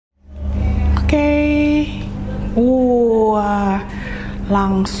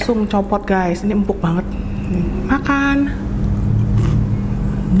Langsung copot guys, ini empuk banget. Nih, makan.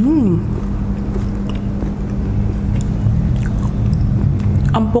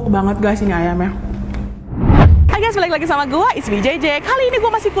 Empuk banget guys ini ayamnya. Hai guys, balik lagi sama gue, it's me JJ. Kali ini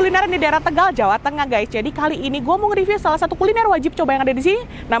gue masih kulineran di daerah Tegal, Jawa Tengah guys. Jadi kali ini gue mau nge-review salah satu kuliner wajib coba yang ada di sini.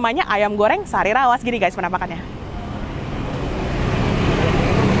 Namanya ayam goreng sari raos. Gini guys penampakannya.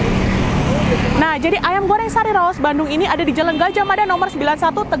 Nah, jadi ayam goreng sari raos Bandung ini ada di Jalan Gajah Mada nomor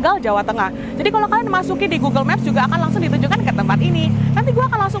 91 Tegal, Jawa Tengah. Jadi kalau kalian masuki di Google Maps juga akan langsung ditunjukkan ke tempat ini. Nanti gue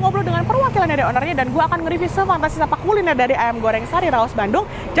akan langsung ngobrol dengan perwakilan dari ownernya dan gue akan nge-review sefantasi apa kuliner dari ayam goreng sari raos Bandung.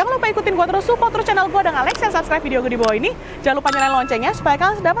 Jangan lupa ikutin gue terus, support terus channel gue dengan like dan subscribe video gue di bawah ini. Jangan lupa nyalain loncengnya supaya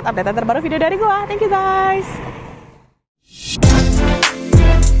kalian dapat update terbaru video dari gue. Thank you guys.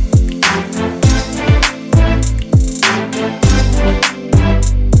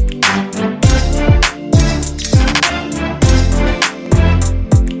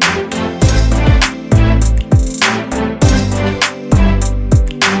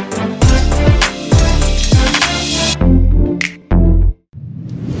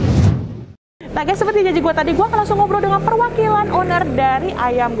 Nah guys, seperti janji gue tadi, gue akan langsung ngobrol dengan perwakilan owner dari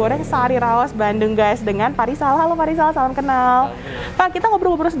ayam goreng sari raos Bandung guys, dengan Pak Rizal. Halo Pak Rizal, salam kenal. Pak, kita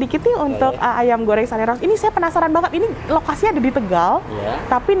ngobrol-ngobrol sedikit nih untuk ayam goreng sari raos. Ini saya penasaran banget, ini lokasinya ada di Tegal,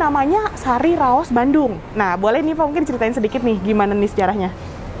 tapi namanya sari raos Bandung. Nah boleh nih Pak mungkin ceritain sedikit nih, gimana nih sejarahnya?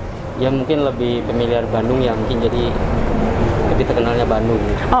 Ya mungkin lebih familiar Bandung ya, mungkin jadi lebih terkenalnya Bandung.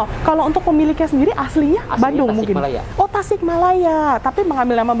 Oh, kalau untuk pemiliknya sendiri aslinya Bandung mungkin? Malaya. Oh, Tasikmalaya, tapi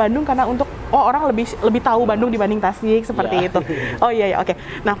mengambil nama Bandung karena untuk orang lebih tahu Bandung dibanding Tasik seperti itu. Oh iya oke.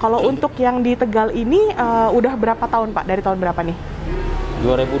 Nah, kalau untuk yang di Tegal ini udah berapa tahun Pak? Dari tahun berapa nih?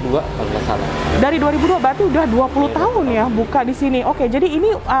 2002 kalau nggak salah. Dari 2002 berarti udah 20 tahun ya buka di sini. Oke, jadi ini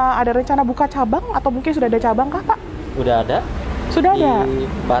ada rencana buka cabang atau mungkin sudah ada cabang kah Pak? Udah ada. Sudah ada. Di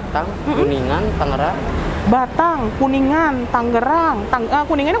Batang, Kuningan, Tangerang. Batang, Kuningan, Tangerang.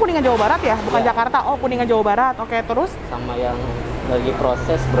 Kuningannya Kuningan Jawa Barat ya, bukan Jakarta. Oh, Kuningan Jawa Barat. Oke, terus? Sama yang lagi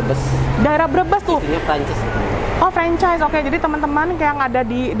proses Brebes. Daerah Brebes tuh. Ini franchise. Oh, franchise. Oke, jadi teman-teman yang ada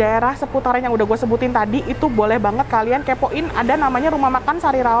di daerah seputaran yang udah gue sebutin tadi itu boleh banget kalian kepoin, ada namanya rumah makan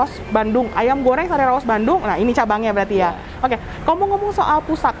sari raos Bandung, ayam goreng sari raos Bandung. Nah, ini cabangnya berarti ya. Oke, ngomong-ngomong soal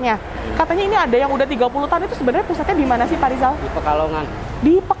pusatnya. Katanya ini ada yang udah 30 tahun, itu sebenarnya pusatnya di mana sih Pak Rizal? Di Pekalongan.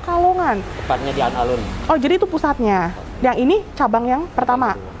 Di Pekalongan. Tepatnya di Alun-Alun. Oh, jadi itu pusatnya. Yang ini cabang yang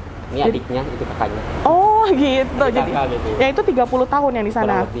pertama. Ini adiknya, itu kakaknya. Oh, gitu. Jadi gitu. Ya itu 30 tahun yang di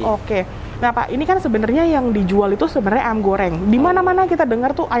sana. Oke. Nah, Pak, ini kan sebenarnya yang dijual itu sebenarnya ayam goreng. Di mana-mana kita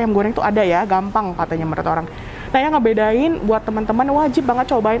dengar tuh ayam goreng tuh ada ya, gampang katanya menurut orang. Nah, yang ngebedain buat teman-teman wajib banget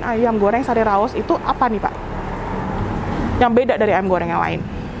cobain ayam goreng sari raos itu apa nih, Pak? Yang beda dari ayam goreng yang lain?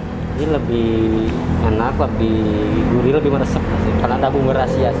 Ini lebih enak, lebih gurih, lebih meresap karena ada bumbu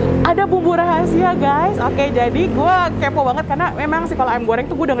rahasia sih. Ada bumbu rahasia guys. Oke, jadi gue kepo banget karena memang sih kalau ayam goreng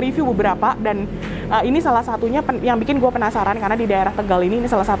tuh gue udah nge-review beberapa dan ini salah satunya yang bikin gue penasaran karena di daerah Tegal ini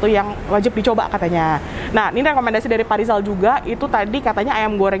salah satu yang wajib dicoba katanya. Nah, ini rekomendasi dari Pak Rizal juga, itu tadi katanya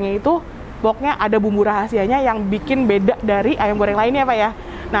ayam gorengnya itu pokoknya ada bumbu rahasianya yang bikin beda dari ayam goreng lainnya Pak ya.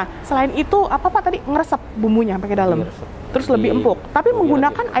 Nah, selain itu apa Pak tadi ngeresep bumbunya pakai dalam? Terus lebih empuk, tapi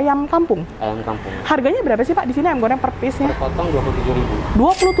menggunakan ayam kampung. Ayam kampung. Harganya berapa sih Pak di sini ayam goreng per piece-nya? Per potong 27.000.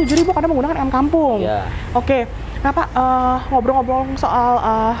 27.000 karena menggunakan ayam kampung. Iya. Oke. Nah Pak, ngobrol-ngobrol soal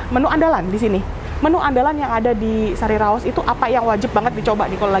menu andalan di sini. Menu andalan yang ada di Sari Raos itu apa yang wajib banget dicoba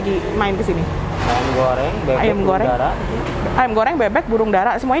nih kalau lagi main ke sini? Ayam goreng, bebek, burung dara. Ayam goreng, bebek, burung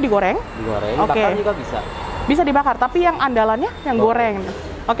dara, semuanya digoreng? Digoreng. Bakar juga bisa. Bisa dibakar, tapi yang andalannya yang goreng.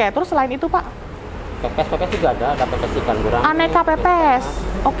 Oke, terus selain itu Pak? Pepes juga ada pepes ikan gurame. Aneka pepes.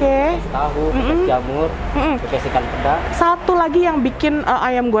 Oke. Tahu, pepes jamur, pepes ikan peda. Satu lagi yang bikin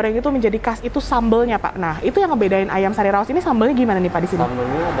ayam goreng itu menjadi khas itu sambelnya Pak. Nah, itu yang ngebedain ayam sari raos ini sambelnya gimana nih Pak di sini?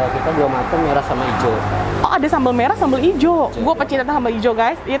 Sambelnya ada kita dua macam, merah sama hijau. Oh, ada sambel merah, sambel hijau. Gue pecinta sambel hijau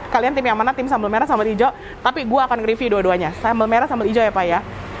guys. Kalian tim yang mana? Tim sambel merah, sambel hijau. Tapi gue akan nge-review dua-duanya. Sambel merah, sambel hijau ya Pak ya.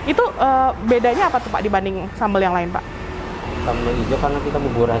 Itu bedanya apa tuh Pak dibanding sambel yang lain Pak? Sambal hijau karena kita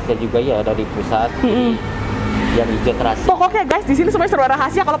bumbu rahasia juga ya dari pusat. Yang hijau terasi. Pokoknya guys, di sini semuanya serba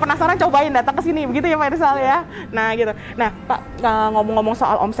rahasia. Kalau penasaran cobain datang ke sini, begitu ya Pak Rizal ya. Nah gitu. Nah Pak, ngomong-ngomong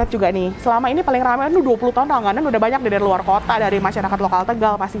soal omset juga nih. Selama ini paling ramai tuh 20 tahun langganan udah banyak dari luar kota, dari masyarakat lokal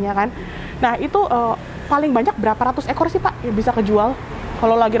Tegal pastinya kan. Nah itu paling banyak berapa ratus ekor sih Pak yang bisa kejual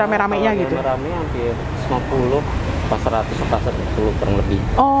kalau lagi rame-ramenya gitu? Rame hampir 50. Pas 100 apa 110 kurang lebih.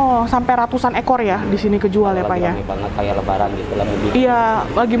 Oh, sampai ratusan ekor ya di sini kejual ya Pak ya? Lagi banget kayak lebaran gitu lah mudik. Iya,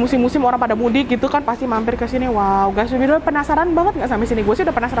 lagi musim-musim orang pada mudik gitu kan pasti mampir ke sini. Wow, guys, video penasaran banget nggak sampai sini? Gue sih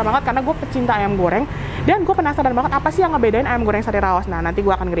udah penasaran banget karena gue pecinta ayam goreng dan gue penasaran banget apa sih yang ngebedain ayam goreng sari raos. Nah, nanti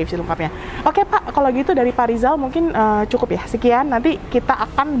gue akan nge-review lengkapnya. Oke Pak, kalau gitu dari Pak Rizal mungkin cukup ya. Sekian, nanti kita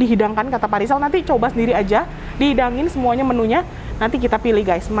akan dihidangkan kata Pak Rizal. Nanti coba sendiri aja, dihidangin semuanya menunya. Nanti kita pilih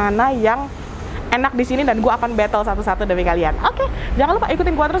guys mana yang enak di sini dan gue akan battle satu-satu demi kalian. Oke, jangan lupa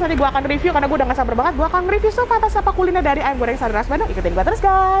ikutin gue terus, nanti gue akan review karena gue udah gak sabar banget. Gue akan review apa kuliner dari ayam goreng sari raos Bandung. Ikutin gue terus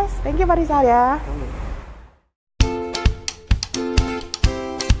guys. Thank you Pak Rizal ya.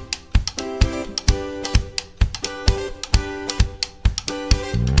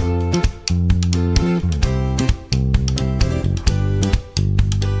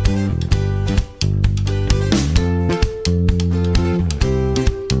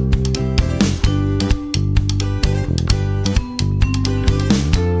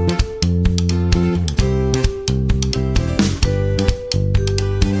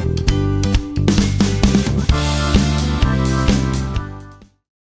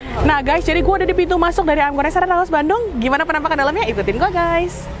 Nah guys, jadi gue ada di pintu masuk dari ayam goreng sari raos Bandung. Gimana penampakan dalamnya? Ikutin gue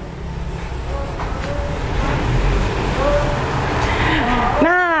guys.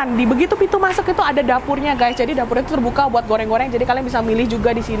 Nah, di begitu pintu masuk itu ada dapurnya guys. Jadi dapurnya itu terbuka buat goreng-goreng. Jadi kalian bisa milih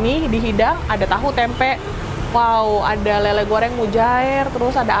juga di sini, dihidang. Ada tahu, tempe, wow, ada lele goreng mujair,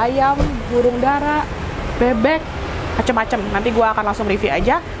 terus ada ayam, burung dara, bebek, macem-macem. Nanti gue akan langsung review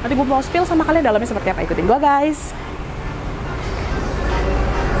aja. Nanti gue mau spill sama kalian dalamnya seperti apa. Ikutin gue guys.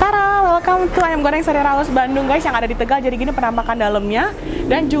 Welcome to ayam goreng sari raos Bandung guys, yang ada di Tegal. Jadi gini penampakan dalamnya,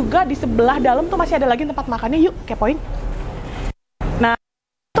 dan juga di sebelah dalam tuh masih ada lagi tempat makannya. Yuk kepoin. Nah,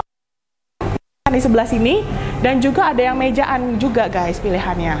 di sebelah sini, dan juga ada yang mejaan juga guys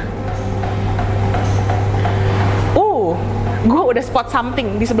pilihannya. Gue udah spot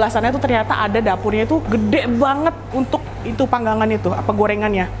something di sebelah sana tuh, ternyata ada dapurnya tuh gede banget untuk itu panggangan itu, apa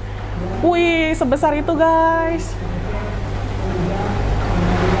gorengannya. Wih, sebesar itu guys.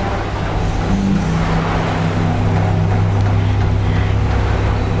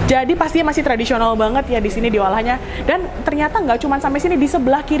 Jadi pastinya masih tradisional banget ya di sini diolahnya. Dan ternyata nggak cuma sampai sini, di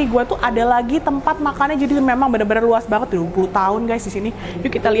sebelah kiri gua tuh ada lagi tempat makannya. Jadi memang benar-benar luas banget, 20 tahun guys di sini.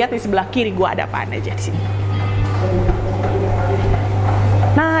 Yuk kita lihat di sebelah kiri gua ada apa aja di sini.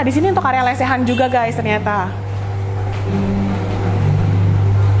 Nah, di sini untuk area lesehan juga guys ternyata.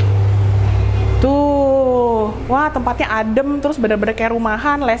 Tuh, wah tempatnya adem, terus benar-benar kayak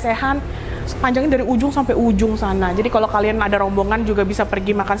rumahan, lesehan. Panjangnya dari ujung sampai ujung sana. Jadi kalau kalian ada rombongan juga bisa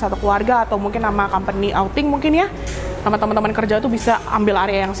pergi makan satu keluarga, atau mungkin sama company outing mungkin ya, sama teman-teman kerja tuh bisa ambil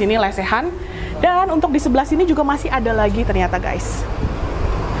area yang sini lesehan. Dan untuk di sebelah sini juga masih ada lagi ternyata guys.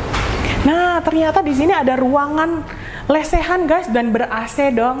 Nah ternyata di sini ada ruangan lesehan guys, dan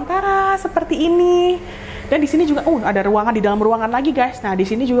ber-AC dong. Tara, seperti ini. Dan di sini juga ada ruangan di dalam ruangan lagi guys. Nah di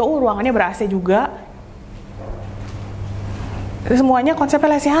sini juga ruangannya ber-AC juga. Semuanya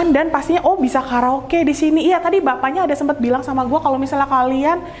konsepnya lesehan, dan pastinya bisa karaoke di sini. Iya, tadi bapaknya ada sempat bilang sama gue kalau misalnya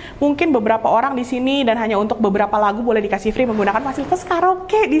kalian mungkin beberapa orang di sini dan hanya untuk beberapa lagu boleh dikasih free menggunakan fasilitas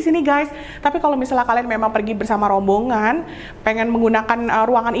karaoke di sini guys. Tapi kalau misalnya kalian memang pergi bersama rombongan pengen menggunakan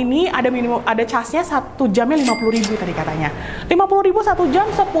ruangan ini, ada casnya 1 jamnya 50.000 tadi katanya. 50.000 1 jam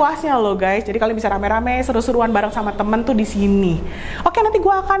sepuasnya loh guys. Jadi kalian bisa rame-rame seru-seruan bareng sama temen tuh di sini. Oke, nanti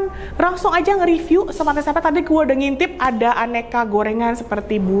gue akan langsung aja nge-review seperti apa. Tadi gue udah ngintip ada aneka gorengan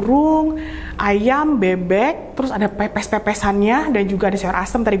seperti burung, ayam, bebek, terus ada pepes-pepesannya, dan juga ada sayur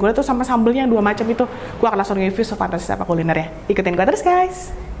asem tadi gue lihat tuh sama sambelnya yang 2 macam itu. Gue akan langsung review seperti apa kulinernya. Ikutin gue terus guys.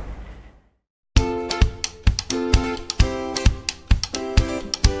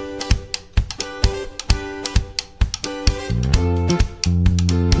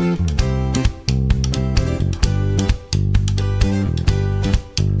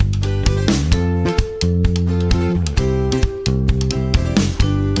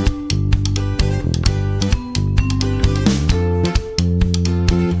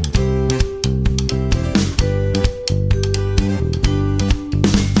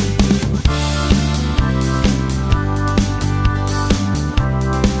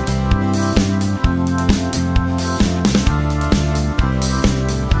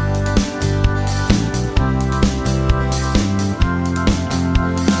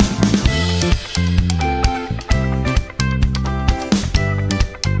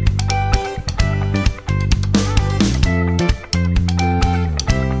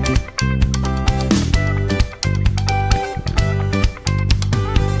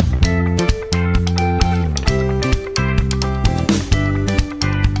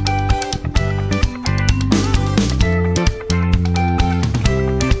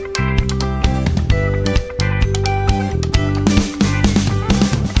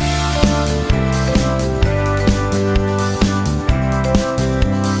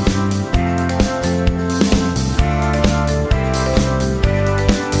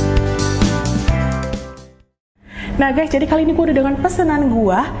 Nah guys, jadi kali ini gue udah dengan pesanan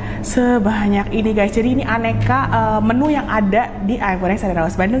gue sebanyak ini guys. Jadi ini aneka menu yang ada di Ayam Goreng Sari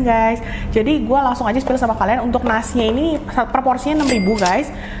Raos Bandung guys. Jadi gue langsung aja spill sama kalian. Untuk nasinya ini proporsinya 6.000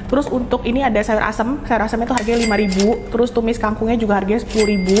 guys. Terus untuk ini ada sayur asem. Sayur asemnya itu harganya 5.000. Terus tumis kangkungnya juga harganya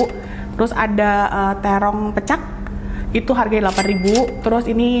 10.000. Terus ada terong pecak, itu harganya 8.000. Terus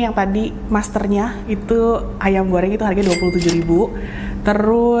ini yang tadi masternya itu ayam goreng itu harganya 27.000.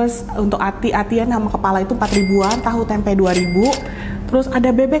 Terus untuk ati-atian sama kepala itu 4.000-an, tahu tempe 2.000. Terus ada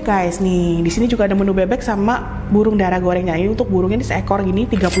bebek guys nih. Di sini juga ada menu bebek sama burung darah gorengnya. Ini untuk burungnya ini seekor gini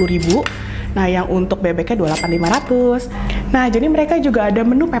 30.000. Nah, yang untuk bebeknya 28.500. Nah, jadi mereka juga ada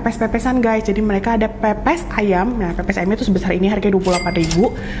menu pepes-pepesan guys. Jadi mereka ada pepes ayam. Nah, pepes ayamnya itu sebesar ini harganya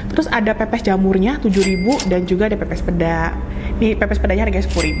 28.000. Terus ada pepes jamurnya 7.000 dan juga ada pepes peda. Nih, pepes pedanya harganya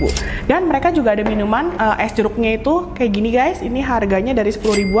 10.000. Dan mereka juga ada minuman es jeruknya itu kayak gini guys. Ini harganya dari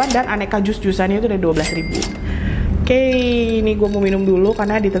 10.000-an dan aneka jus-jusannya itu dari 12.000. Oke, ini gue mau minum dulu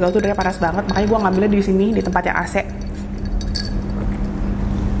karena di Tegal tuh udah panas banget. Makanya gue ngambilnya di sini di tempat yang AC.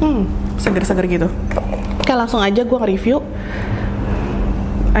 Seger-seger gitu. Oke, langsung aja gue nge-review.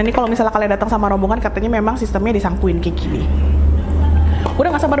 Nah, ini kalau misalnya kalian datang sama rombongan katanya memang sistemnya disangkuin kayak gini.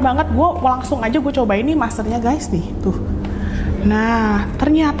 Udah gak sabar banget, gue langsung aja gue cobain nih masternya guys nih, tuh. Nah,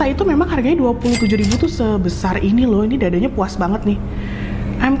 ternyata itu memang harganya 27.000 tuh sebesar ini loh. Ini dadanya puas banget nih.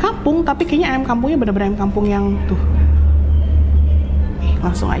 Ayam kampung, tapi kayaknya ayam kampungnya bener-bener ayam kampung yang tuh. Nih,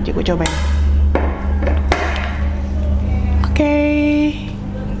 langsung aja gue cobain. Oke.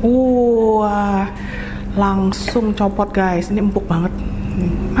 Wah, langsung copot guys. Ini empuk banget.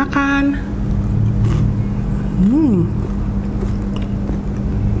 Makan.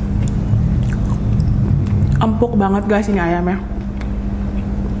 Empuk banget guys ini ayamnya.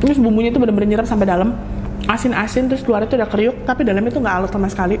 Terus bumbunya itu bener-bener nyerap sampai dalam. Asin-asin, terus luarnya itu udah kriuk, tapi dalamnya itu nggak alot sama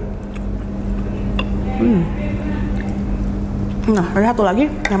sekali. Nah, ada satu lagi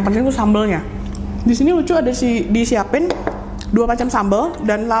yang penting tuh sambelnya. Di sini lucu ada disiapin 2 macam sambal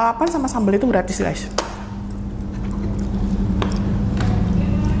dan lalapan sama sambal itu gratis guys.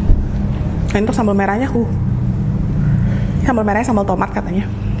 Nah, untuk sambal merahnya, sambal merahnya sambal tomat katanya.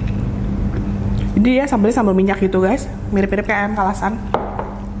 Jadi ya sambalnya sambal minyak gitu guys, mirip-mirip kayak ayam kalasan.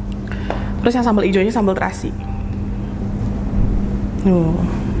 Terus yang sambal hijaunya sambal terasi.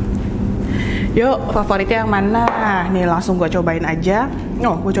 Yuk, favoritnya yang mana? Nih langsung gue cobain aja.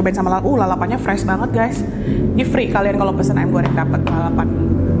 Gue cobain sama lalapannya fresh banget guys. Ini free kalian kalau pesen ayam goreng dapat lalapan.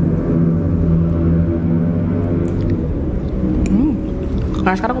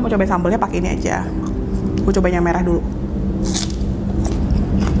 Nah sekarang gue mau cobain sambalnya pakai ini aja. Gue cobain yang merah dulu.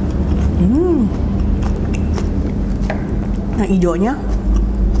 Yang hijaunya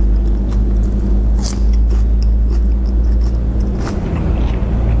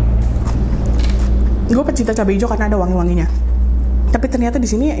gue pecinta cabai hijau karena ada wangi-wanginya. Tapi ternyata di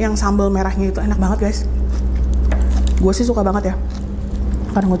sini yang sambal merahnya itu enak banget guys. Gue sih suka banget ya.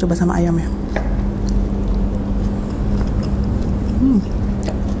 Karena gue coba sama ayamnya.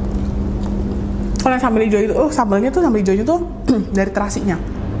 Kalau yang sambal hijau itu, sambalnya tuh sambal hijaunya tuh dari terasinya.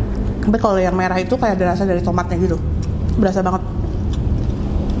 Tapi kalau yang merah itu kayak ada rasa dari tomatnya gitu. Berasa banget.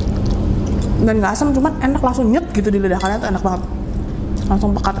 Dan nggak asam, cuman enak langsung nyet gitu di lidah kalian tuh enak banget.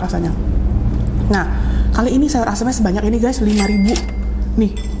 Langsung pekat rasanya. Nah, kali ini sayur asemnya sebanyak ini guys, 5.000.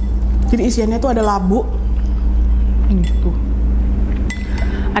 Nih. Jadi isiannya tuh ada labu. Ini tuh.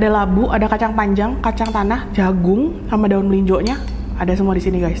 Ada labu, ada kacang panjang, kacang tanah, jagung, sama daun melinjonya. Ada semua di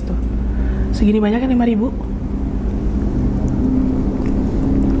sini guys tuh. Segini banyaknya 5.000.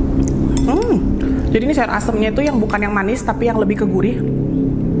 Jadi ini sayur asemnya itu yang bukan yang manis tapi yang lebih ke gurih.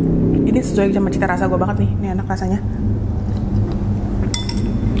 Ini sesuai sama cita rasa gue banget nih. Ini enak rasanya.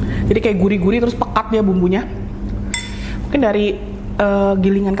 Jadi kayak gurih-gurih terus pekat dia bumbunya. Mungkin dari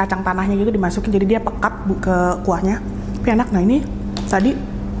gilingan kacang tanahnya gitu dimasukin jadi dia pekat ke kuahnya. Tapi enak. Nah ini tadi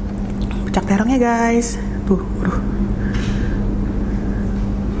pecak terongnya guys. Tuh,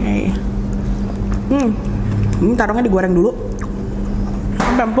 Oke. Ini terongnya digoreng dulu.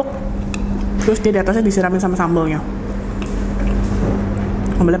 Sampai empuk. Terus dia di atasnya disiramin sama sambalnya.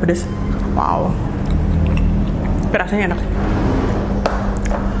 Sambalnya pedas. Wow. Tapi rasanya enak.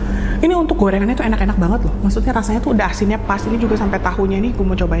 Ini untuk gorengannya tuh enak-enak banget loh. Maksudnya rasanya tuh udah asinnya pas. Ini juga sampai tahunya nih. Gue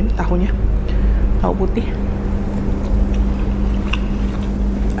mau cobain tahunya. Tahu putih.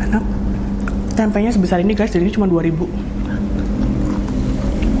 Enak. Tempenya sebesar ini guys. Jadi ini cuma 2.000.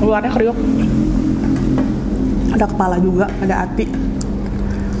 Luarnya kriuk. Ada kepala juga. Ada ati.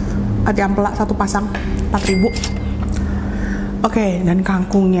 Ati ampela 1 pasang 4.000. Oke, dan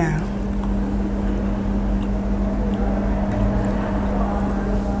kangkungnya.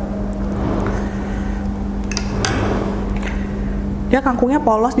 Dia kangkungnya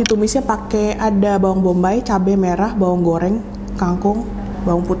polos, ditumisnya pakai ada bawang bombay, cabai merah, bawang goreng, kangkung,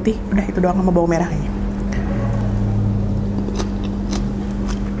 bawang putih, udah itu doang sama bawang merah kayaknya.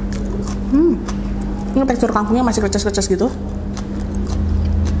 Ini tekstur kangkungnya masih keces-keces gitu.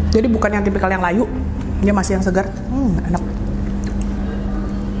 Jadi bukan yang tipikal yang layu, dia masih yang segar. Enak.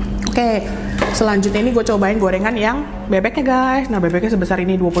 Oke, selanjutnya ini gue cobain gorengan yang bebeknya guys. Nah bebeknya sebesar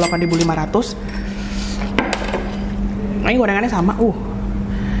ini 28.500. Nah, ini gorengannya sama.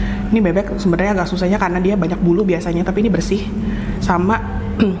 Ini bebek sebenarnya agak susahnya karena dia banyak bulu biasanya, tapi ini bersih. Sama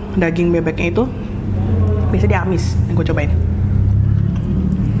daging bebeknya itu biasa diamis. Ini gue cobain.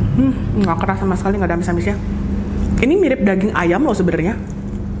 Nggak keras sama sekali, nggak ada amis-amisnya. Ini mirip daging ayam loh sebenarnya.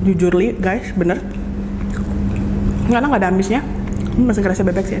 Jujur li guys, bener. Karena nggak ada amisnya. Ini masih kerasa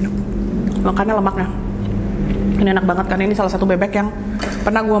bebek sih, enak. Karena lemaknya. Ini enak banget karena ini salah satu bebek yang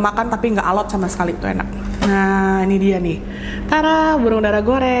pernah gue makan tapi nggak alot sama sekali, itu enak. Nah ini dia nih, tara burung dara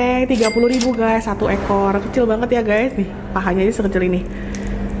goreng 30.000 guys, satu ekor. Kecil banget ya guys, nih pahanya aja sekecil ini.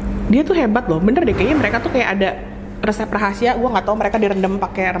 Dia tuh hebat loh, bener deh, kayaknya mereka tuh kayak ada resep rahasia. Gue nggak tahu mereka direndam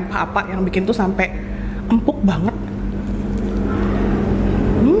pakai rempah apa yang bikin tuh sampai empuk banget.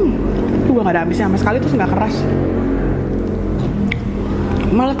 Tuh gak ada habisnya sama sekali, terus nggak keras.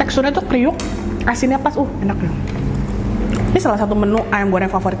 Malah teksturnya tuh kriuk, asinnya pas, enak ya. Ini salah satu menu ayam goreng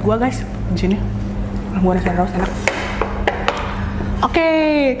favorit gue guys di sini. Ayam goreng sari raos enak. Oke,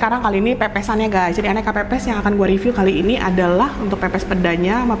 sekarang kali ini pepesannya guys. Jadi aneka pepes yang akan gue review kali ini adalah untuk pepes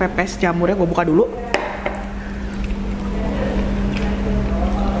pedanya sama pepes jamurnya. Gue buka dulu.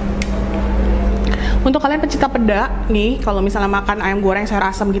 Untuk kalian pecinta peda nih, kalau misalnya makan ayam goreng sayur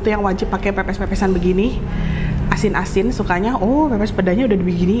asam gitu yang wajib pakai pepes-pepesan begini, asin-asin sukanya, pepes pedanya udah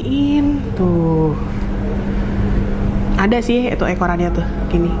dibeginiin tuh. Ada sih itu ekorannya tuh,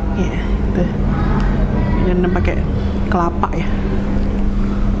 gini, ya, tuh. Dan pakai kelapa ya.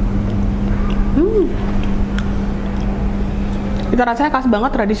 Itu rasanya khas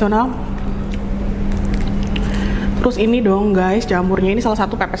banget, tradisional. Terus ini dong guys, jamurnya ini salah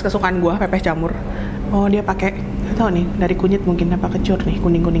satu pepes kesukaan gue, pepes jamur. Dia pakai, nggak tahu nih, dari kunyit mungkin apa kecur nih,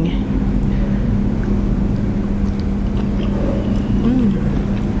 kuning-kuningnya.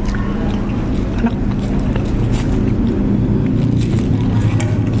 Enak.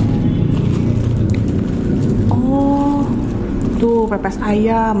 Tuh pepes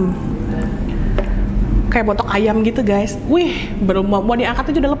ayam. Kayak botok ayam gitu guys. Wih, belum mau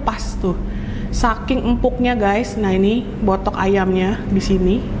diangkat aja udah lepas tuh. Saking empuknya guys. Nah ini botok ayamnya di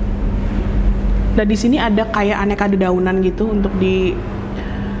sini. Dan di sini ada kayak aneka dedaunan gitu untuk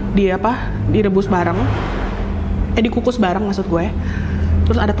direbus bareng. Dikukus bareng maksud gue.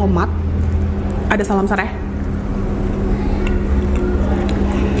 Terus ada tomat, ada salam sereh.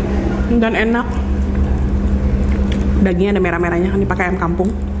 Dan enak. Dagingnya ada merah-merahnya, kan dipakai ayam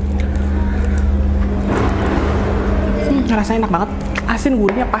kampung. Rasanya enak banget. Asin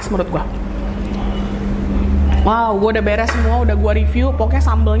gurihnya pas menurut gue. Wow, gue udah beres semua, udah gue review. Pokoknya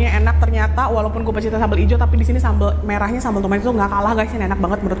sambelnya enak ternyata, walaupun gue pecinta sambal hijau, tapi di sini sambal merahnya, sambal tomat itu nggak kalah guys, ini enak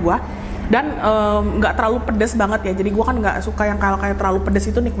banget menurut gue. Dan nggak terlalu pedes banget ya. Jadi gue kan nggak suka yang kalau kayak terlalu pedes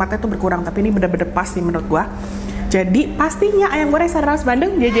itu nikmatnya tuh berkurang. Tapi ini bener-bener pas sih menurut gue. Jadi pastinya ayam goreng sari raos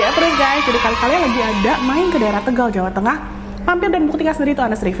Bandung JJ terus guys. Jadi kalian lagi ada main ke daerah Tegal, Jawa Tengah, mampir dan buktikan sendiri tuh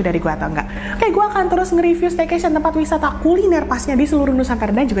Anas review dari gue atau enggak. Oke, gue akan terus nge-review staycation tempat wisata kuliner pasnya di seluruh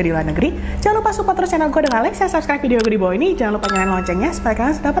Nusantara dan juga di luar negeri. Jangan lupa support terus channel gue dengan like, share, subscribe video gue di bawah ini. Jangan lupa nyalain loncengnya supaya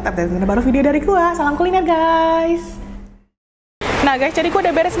kalian dapat update baru video dari gue. Salam kuliner guys. Nah guys, jadi gue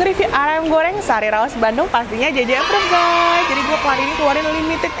udah beres nge-review ayam goreng sari raos Bandung, pastinya JJ approve guys. Jadi gue kali ini keluarin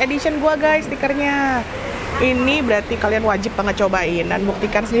limited edition gue guys, stikernya. Ini berarti kalian wajib banget cobain dan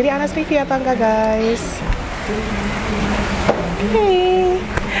buktikan sendiri Anas review atau enggak guys.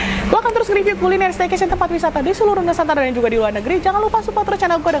 Gue akan terus review kuliner staycation tempat wisata di seluruh Nusantara dan juga di luar negeri. Jangan lupa support terus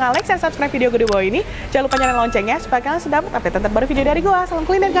channel gue dengan like dan subscribe video gue di bawah ini. Jangan lupa nyalain loncengnya supaya kalian dapat update terbaru video dari gue. Salam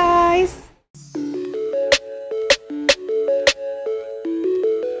kuliner guys.